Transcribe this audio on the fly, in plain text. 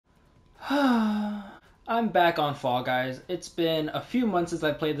I'm back on Fall Guys. It's been a few months since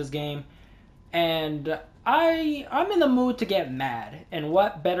I played this game, and I'm in the mood to get mad. And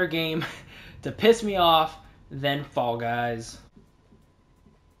what better game to piss me off than Fall Guys?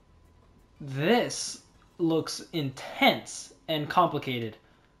 This looks intense and complicated.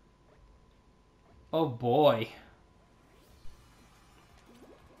 Oh boy.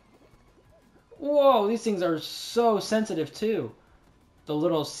 Whoa, these things are so sensitive too. The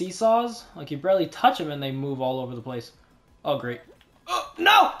little seesaws, like you barely touch them and they move all over the place. Oh, great. Oh,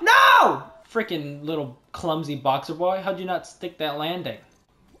 no! No! Freaking little clumsy boxer boy. How'd you not stick that landing?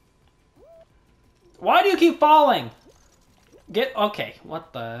 Why do you keep falling? Get... Okay,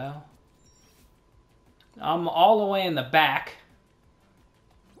 what the hell? I'm all the way in the back.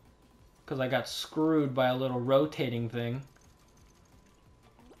 Because I got screwed by a little rotating thing.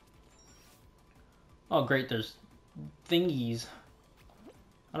 Oh, great, there's thingies.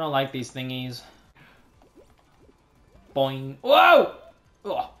 I don't like these thingies. Boing. Whoa!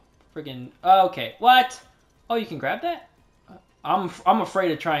 Oh, freaking... Okay, what? Oh, you can grab that? I'm afraid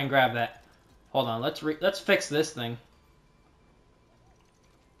to try and grab that. Hold on, let's fix this thing.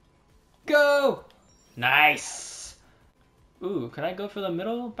 Go! Nice! Ooh, can I go for the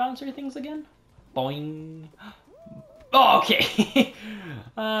middle bouncer things again? Boing. Oh, okay.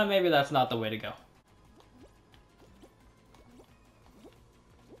 Maybe that's not the way to go.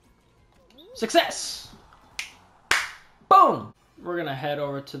 Success! Boom! We're gonna head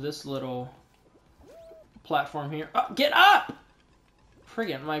over to this little platform here. Oh, get up!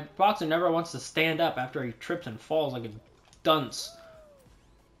 Friggin', my boxer never wants to stand up after he trips and falls like a dunce.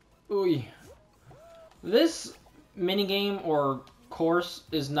 Ooh. This minigame or course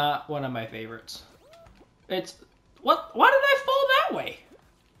is not one of my favorites. It's... What? Why did I fall that way?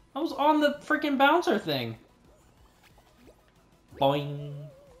 I was on the freaking bouncer thing. Boing.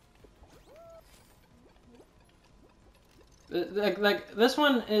 Like this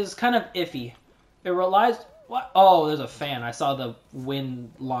one is kind of iffy. It relies... What? Oh, there's a fan. I saw the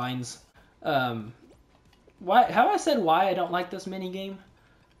wind lines. Why? Have I said why I don't like this minigame?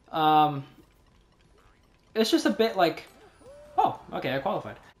 It's just a bit like... Oh, okay, I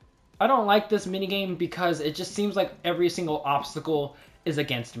qualified. I don't like this minigame because it just seems like every single obstacle is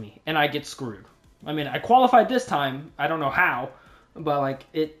against me, and I get screwed. I mean, I qualified this time. I don't know how, but like,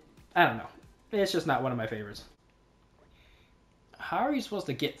 I don't know. It's just not one of my favorites. How are you supposed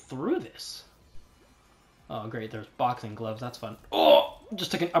to get through this? Oh, great, there's boxing gloves. That's fun. Oh,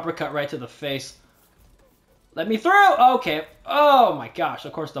 just took an uppercut right to the face. Let me through! Okay. Oh my gosh,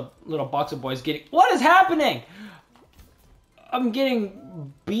 of course the little boxer boy's getting... What is happening? I'm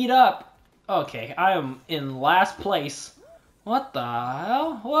getting beat up. Okay, I am in last place. What the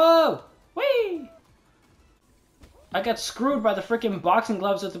hell? Whoa! Whee! I got screwed by the freaking boxing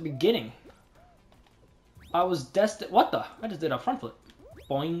gloves at the beginning. I was destined... What the? I just did a front flip.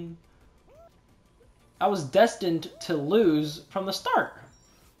 Boing. I was destined to lose from the start.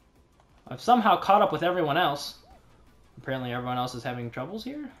 I've somehow caught up with everyone else. Apparently everyone else is having troubles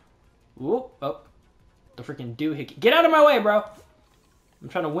here. Whoop. Oh. The freaking doohickey. Get out of my way, bro! I'm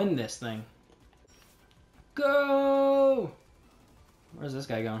trying to win this thing. Go! Where's this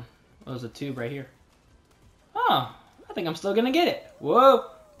guy going? Oh, there's a tube right here. Oh, I think I'm still gonna get it. Whoa!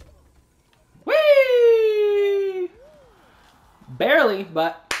 Whee! Barely,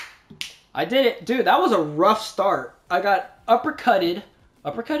 but I did it. Dude, that was a rough start. I got uppercutted.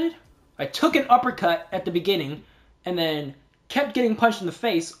 Uppercutted? I took an uppercut at the beginning and then kept getting punched in the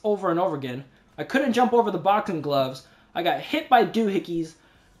face over and over again. I couldn't jump over the boxing gloves. I got hit by doohickeys.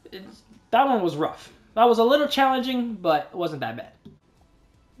 That one was rough. That was a little challenging, but it wasn't that bad.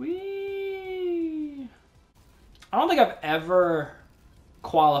 Whee! I don't think I've ever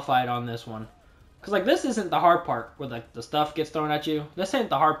qualified on this one. Because, like, this isn't the hard part where, like, the stuff gets thrown at you. This ain't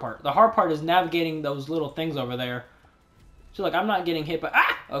the hard part. The hard part is navigating those little things over there. So, like, I'm not getting hit by...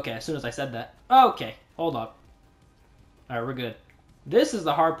 Ah! Okay, as soon as I said that. Okay, hold up. Alright, we're good. This is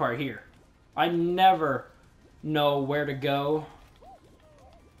the hard part here. I never know where to go.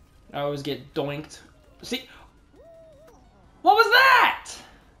 I always get doinked. See? What was that?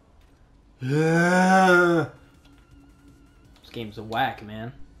 This game's a whack,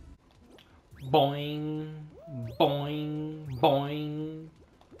 man. Boing, boing, boing,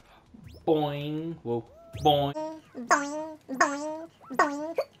 boing. Whoa, boing. Boing, boing,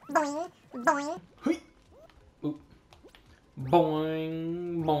 boing, boing, boing. Oop.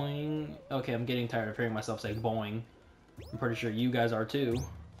 Boing, boing. Okay, I'm getting tired of hearing myself say boing. I'm pretty sure you guys are too.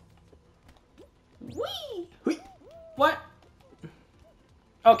 Whee! Whee! What?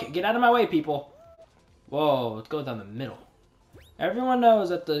 Okay, get out of my way, people. Whoa, let's go down the middle. Everyone knows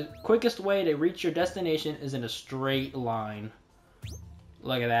that the quickest way to reach your destination is in a straight line.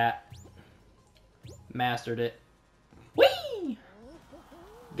 Look at that. Mastered it. Whee!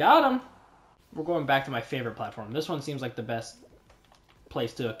 Got him. We're going back to my favorite platform. This one seems like the best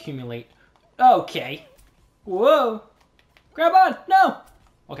place to accumulate. Okay. Whoa. Grab on. No.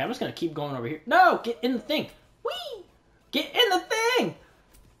 Okay, I'm just going to keep going over here. No, get in the thing. Whee! Get in the thing.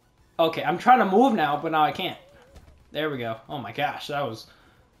 Okay, I'm trying to move now, but now I can't. There we go. Oh my gosh, that was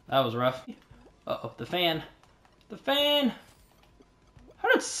rough. Uh-oh, the fan. The fan.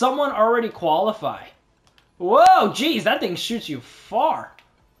 How did someone already qualify? Whoa, geez, that thing shoots you far.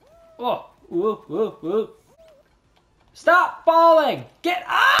 Oh, whoa, whoa, whoa. Stop falling! Get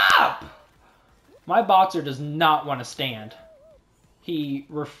up! My boxer does not want to stand. He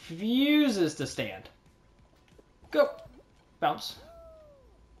refuses to stand. Go. Bounce.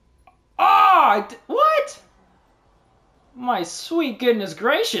 Oh, what? My sweet goodness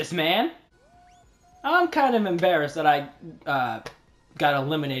gracious, man. I'm kind of embarrassed that I got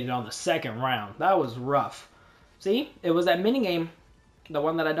eliminated on the second round. That was rough. See, it was that minigame, the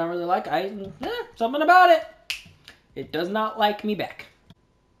one that I don't really like. Something about it. It does not like me back.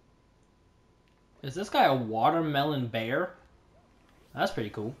 Is this guy a watermelon bear? That's pretty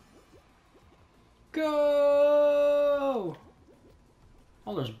cool. Go!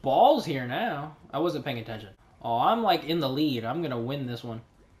 Oh, there's balls here now. I wasn't paying attention. Oh, I'm like in the lead. I'm gonna win this one.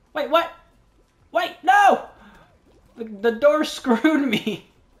 Wait, what? Wait, no! The door screwed me.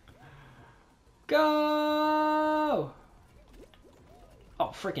 Go! Oh,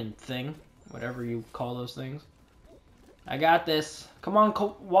 freaking thing. Whatever you call those things. I got this. Come on,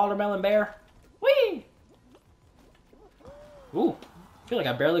 watermelon bear. Whee! Ooh, I feel like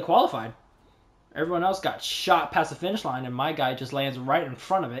I barely qualified. Everyone else got shot past the finish line, and my guy just lands right in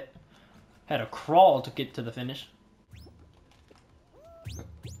front of it. Had to crawl to get to the finish.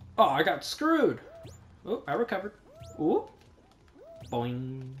 Oh, I got screwed. Oh, I recovered. Ooh.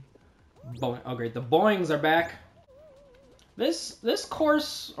 Boing. Boing. Oh, great. The boings are back. This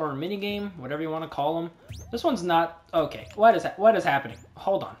course, or minigame, whatever you want to call them, this one's not... Okay, what is happening?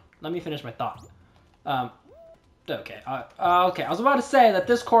 Hold on. Let me finish my thought. Okay. Okay, I was about to say that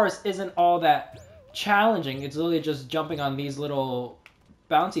this course isn't all that challenging. It's literally just jumping on these little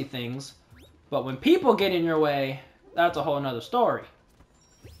bouncy things. But when people get in your way, that's a whole nother story.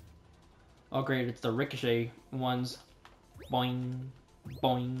 Oh, great. It's the ricochet ones. Boing.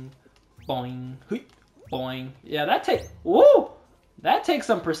 Boing. Boing. Hui. Boing. Yeah, that takes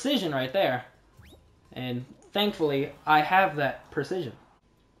some precision right there. And thankfully, I have that precision.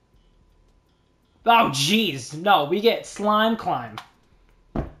 Oh, jeez. No, we get slime climb.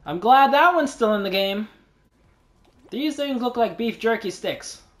 I'm glad that one's still in the game. These things look like beef jerky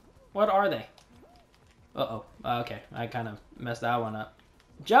sticks. What are they? Uh-oh. Okay, I kind of messed that one up.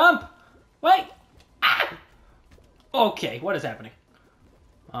 Jump! Wait! Ah! Okay, what is happening?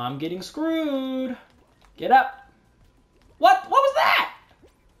 I'm getting screwed. Get up. What? What was that?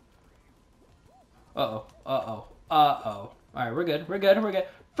 Uh-oh. Uh-oh. Uh-oh. Alright, we're good. We're good. We're good.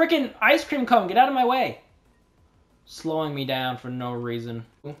 Freaking ice cream cone, get out of my way. Slowing me down for no reason.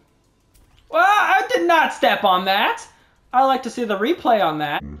 Well, I did not step on that. I like to see the replay on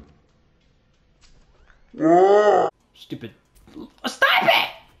that. Stupid. Stop it!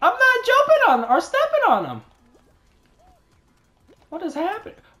 I'm not jumping on or stepping on them. What is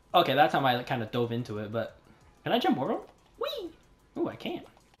happening? Okay, that time I kind of dove into it, but can I jump over them? Whee! Ooh, I can't.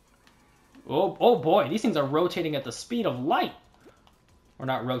 Oh boy, these things are rotating at the speed of light. Or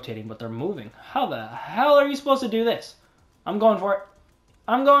not rotating, but they're moving. How the hell are you supposed to do this? I'm going for it.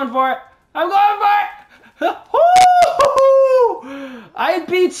 I'm going for it. I'm going for it! I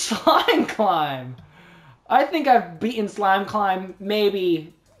beat Slime Climb. I think I've beaten Slime Climb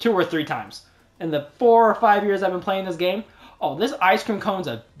maybe 2 or 3 times. In the 4 or 5 years I've been playing this game. Oh, this ice cream cone's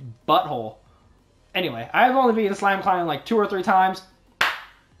a butthole. Anyway, I've only beaten Slime Climb like 2 or 3 times.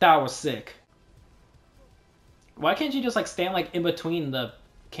 That was sick. Why can't you just like stand like in between the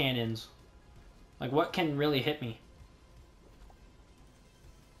cannons? Like what can really hit me?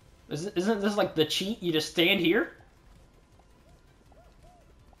 Isn't this like the cheat? You just stand here?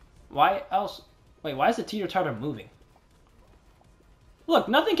 Why else? Wait, why is the teeter-totter moving? Look,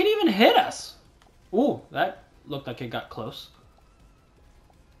 nothing can even hit us. Ooh, that looked like it got close.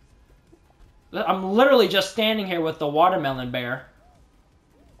 I'm literally just standing here with the watermelon bear.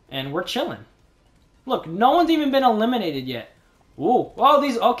 And we're chilling. Look, no one's even been eliminated yet. Ooh, oh,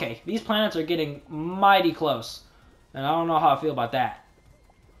 these planets are getting mighty close. And I don't know how I feel about that.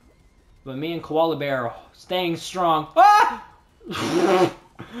 But me and Koala Bear are staying strong. Ah!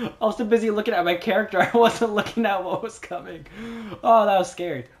 I was too busy looking at my character. I wasn't looking at what was coming. Oh, that was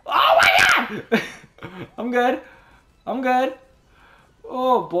scary. Oh my god! I'm good. I'm good.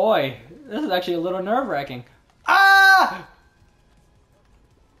 Oh boy. This is actually a little nerve-wracking. Ah!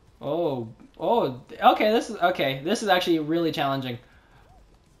 Oh. Oh. Okay, this is actually really challenging.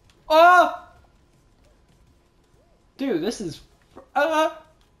 Oh! Dude, this is no.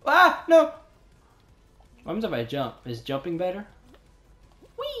 What happens if I jump? Is jumping better?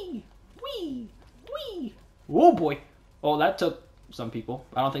 Wee! Wee! Wee! Oh boy! Oh, that took some people.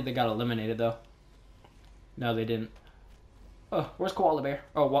 I don't think they got eliminated though. No, they didn't. Oh, where's Koala Bear?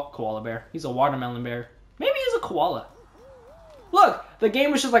 Oh, what Koala Bear? He's a watermelon bear. Maybe he's a koala. Look! The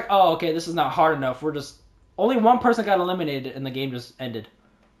game was just like, oh, okay, this is not hard enough. We're just... Only one person got eliminated and the game just ended.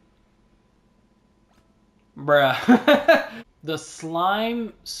 Bruh. The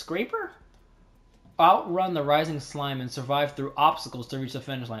slime scraper? Outrun the rising slime and survive through obstacles to reach the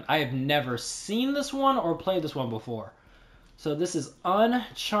finish line. I have never seen this one or played this one before. So this is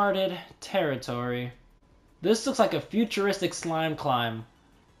uncharted territory. This looks like a futuristic slime climb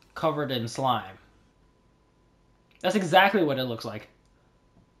covered in slime. That's exactly what it looks like.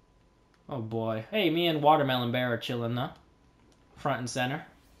 Oh boy. Hey, me and Watermelon Bear are chilling though. Front and center.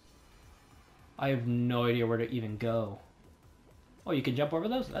 I have no idea where to even go. Oh, you can jump over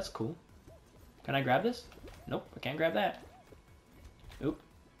those? That's cool. Can I grab this? Nope, I can't grab that. Oop.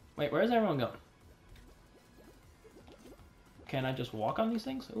 Wait, where's everyone going? Can I just walk on these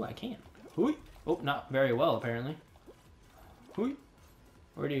things? Oh, I can. Hooey. Oh, not very well, apparently. Hooey.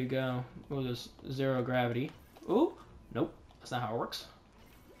 Where do you go? Oh, there's zero gravity. Ooh. Nope, that's not how it works.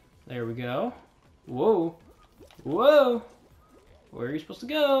 There we go. Whoa. Whoa. Where are you supposed to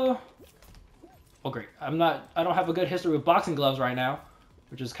go? Oh, great. I don't have a good history with boxing gloves right now,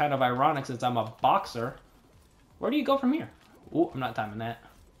 which is kind of ironic since I'm a boxer. Where do you go from here? Oh, I'm not timing that.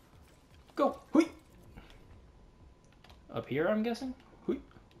 Go. Hooey. Up here, I'm guessing. Hooey.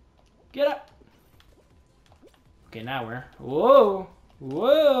 Get up. Okay, now where? Whoa.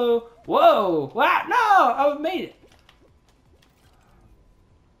 Whoa. Whoa. Wow. No, I made it.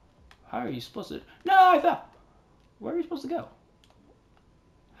 How are you supposed to... No, I fell. Where are you supposed to go?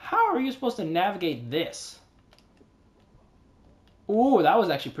 How are you supposed to navigate this? Ooh, that was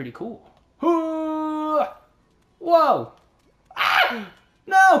actually pretty cool. Whoa! Ah!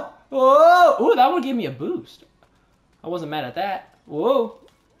 No! Whoa! Ooh, that one gave me a boost. I wasn't mad at that. Whoa!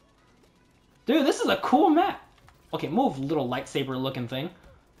 Dude, this is a cool map. Okay, move, little lightsaber looking thing.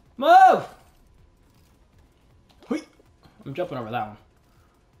 Move! I'm jumping over that one.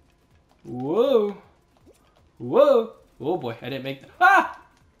 Whoa! Whoa! Oh boy, I didn't make... Ah!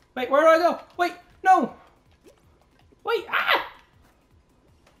 Wait, where do I go? Wait, no! Wait, ah!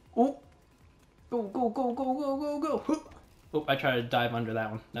 Oh! Go, go, go, go, go, go, go! Oh, I tried to dive under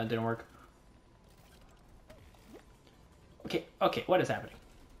that one. That didn't work. Okay, okay, what is happening?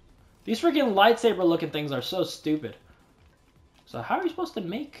 These freaking lightsaber looking things are so stupid. So how are you supposed to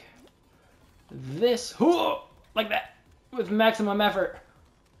make this like that with maximum effort?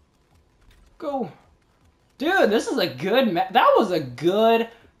 Go. Dude, this is a good map. That was a good...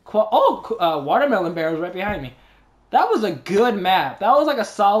 Watermelon Bear was right behind me. That was a good map. That was like a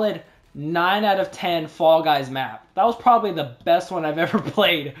solid 9 out of 10 Fall Guys map. That was probably the best one I've ever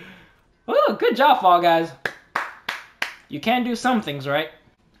played. Oh, good job, Fall Guys. You can do some things, right?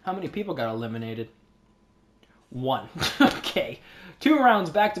 How many people got eliminated? 1. Okay. 2 rounds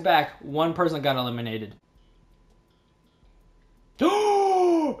back to back. 1 person got eliminated.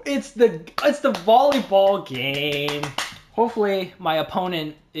 It's the volleyball game. Hopefully my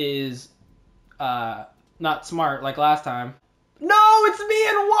opponent is not smart like last time. No, it's me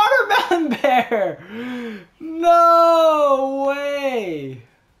and Watermelon Bear. No way.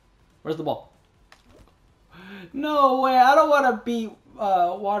 Where's the ball? No way. I don't want to beat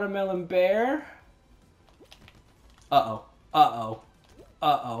Watermelon Bear. Uh-oh. Uh-oh.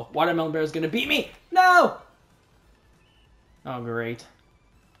 Uh-oh. Watermelon Bear is going to beat me. No. Oh, great.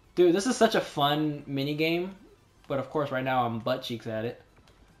 Dude, this is such a fun mini game. But of course, right now I'm butt cheeks at it.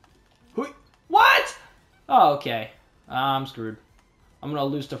 What? Oh, okay. I'm screwed. I'm gonna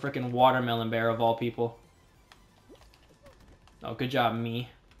lose to freaking Watermelon Bear of all people. Oh, good job, me.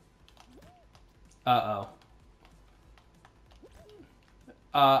 Uh-oh.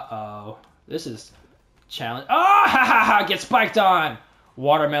 Uh-oh. This is challenge. Oh, ha ha ha! Get spiked on,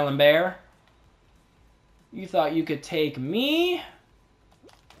 Watermelon Bear. You thought you could take me?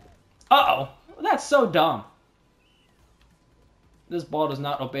 Uh-oh. That's so dumb. This ball does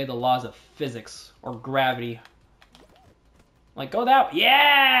not obey the laws of physics or gravity. Like, go that way.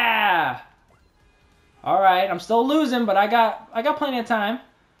 Yeah! Alright, I'm still losing, but I got plenty of time.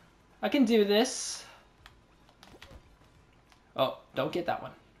 I can do this. Oh, don't get that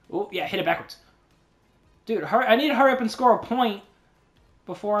one. Oh, yeah, hit it backwards. Dude, I need to hurry up and score a point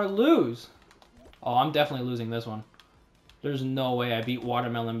before I lose. Oh, I'm definitely losing this one. There's no way I beat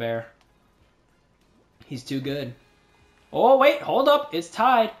Watermelon Bear. He's too good. Oh, wait, hold up. It's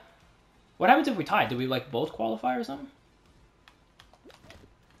tied. What happens if we tie? Did we, like, both qualify or something?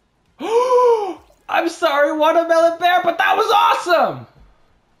 I'm sorry, Watermelon Bear, but that was awesome!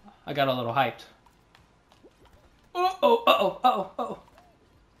 I got a little hyped. Uh-oh, uh-oh, uh-oh,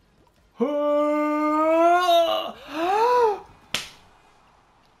 uh-oh.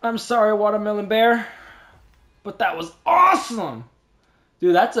 I'm sorry, Watermelon Bear, but that was awesome!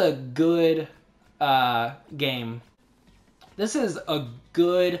 Dude, that's a good game. This is a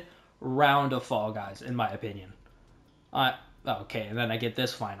good round of Fall Guys, in my opinion. Okay, and then I get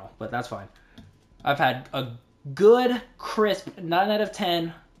this final, but that's fine. I've had a good, crisp 9 out of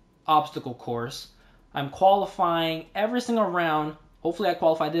 10 obstacle course. I'm qualifying every single round. Hopefully I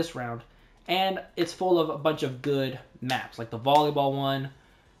qualify this round. And it's full of a bunch of good maps, like the volleyball one,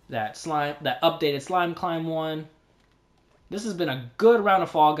 that updated slime climb one. This has been a good round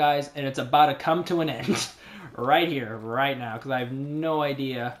of Fall Guys, and it's about to come to an end right here, right now, because I have no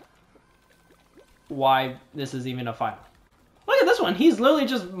idea why this is even a final. Look at this one. He's literally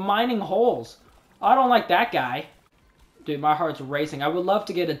just mining holes. I don't like that guy. Dude, my heart's racing. I would love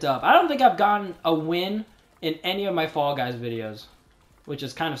to get a dub. I don't think I've gotten a win in any of my Fall Guys videos, which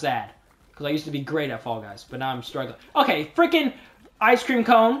is kind of sad, because I used to be great at Fall Guys, but now I'm struggling. Okay, freaking ice cream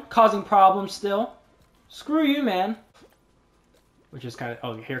cone causing problems still. Screw you, man. Which is kind of...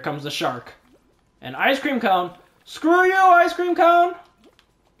 Oh, here comes the shark. And ice cream cone. Screw you, ice cream cone.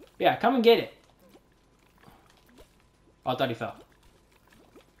 Yeah, come and get it. Oh, I thought he fell.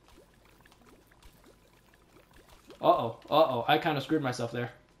 Uh-oh, uh-oh. I kind of screwed myself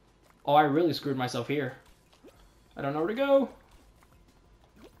there. Oh, I really screwed myself here. I don't know where to go.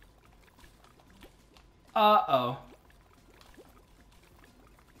 Uh-oh.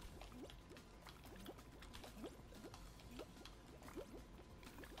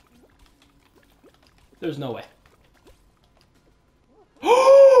 There's no way.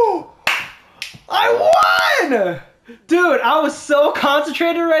 I won! Dude, I was so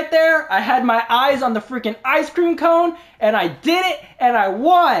concentrated right there. I had my eyes on the freaking ice cream cone, and I did it, and I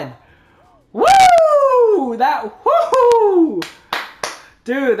won. Woo! Woohoo!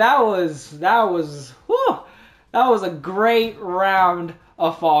 Dude, that was a great round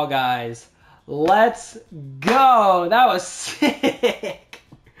of Fall Guys. Let's go. That was sick.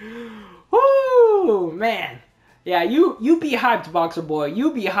 Woo, man. Yeah, you be hyped, Boxer Boy.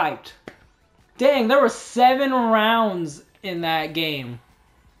 You be hyped. Dang, there were 7 rounds in that game.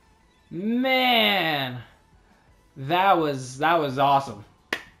 Man, that was awesome.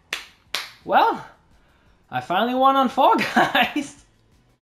 Well, I finally won on Fall Guys.